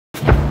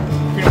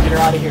get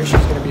her out of here. She's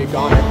going to be a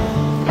goner.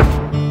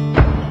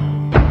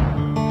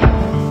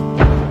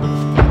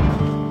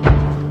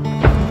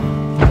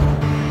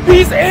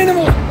 These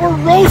animals were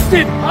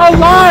roasted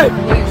alive!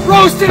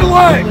 Roasted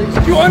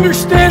alive! Do you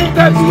understand what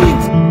that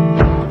means?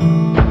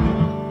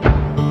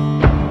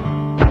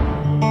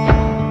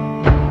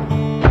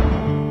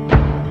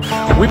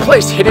 We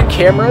placed hidden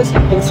cameras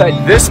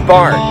inside this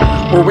barn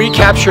where we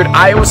captured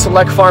Iowa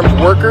Select Farms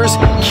workers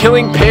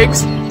killing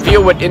pigs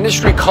via what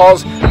industry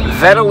calls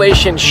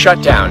ventilation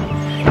shutdown.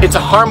 It's a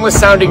harmless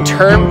sounding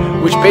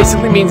term which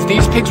basically means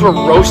these pigs were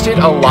roasted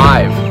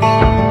alive.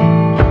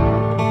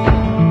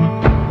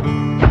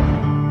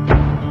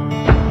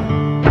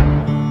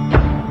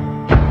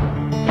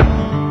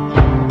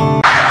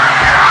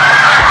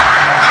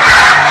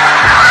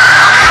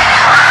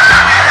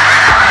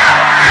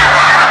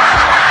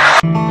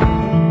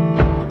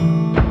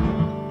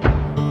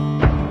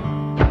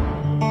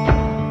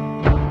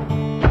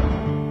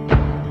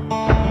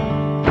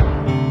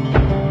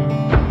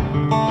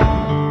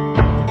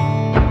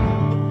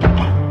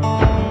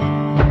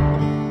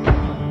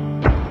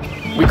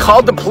 We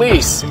called the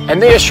police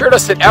and they assured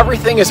us that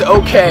everything is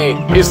okay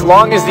as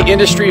long as the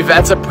industry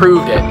vets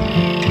approved it.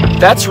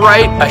 That's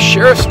right, a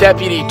sheriff's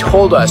deputy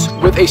told us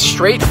with a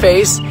straight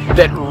face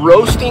that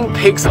roasting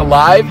pigs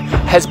alive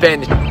has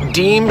been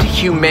deemed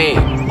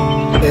humane.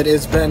 It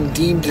has been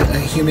deemed a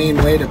humane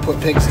way to put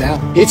pigs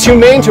down. It's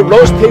humane to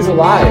roast pigs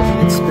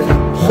alive. It's been...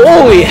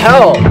 Holy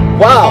hell!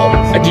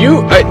 Wow!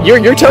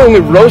 You're telling me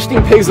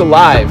roasting pigs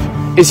alive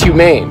is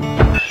humane?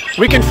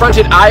 We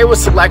confronted Iowa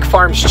Select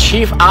Farms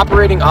Chief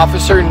Operating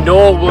Officer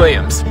Noel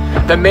Williams,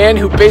 the man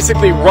who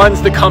basically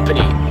runs the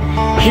company.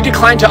 He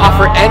declined to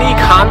offer any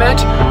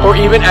comment or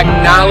even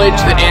acknowledge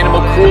that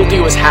animal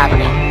cruelty was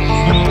happening.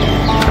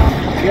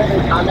 Do you have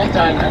any comment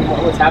on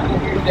what was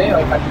happening here today?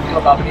 Like how do you feel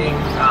about being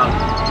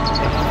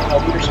in a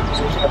leadership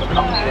position of a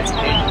company that's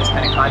engaged in this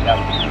kind of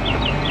conduct?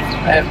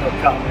 I have no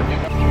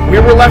comment. We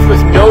were left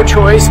with no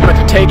choice but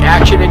to take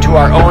action into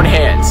our own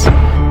hands.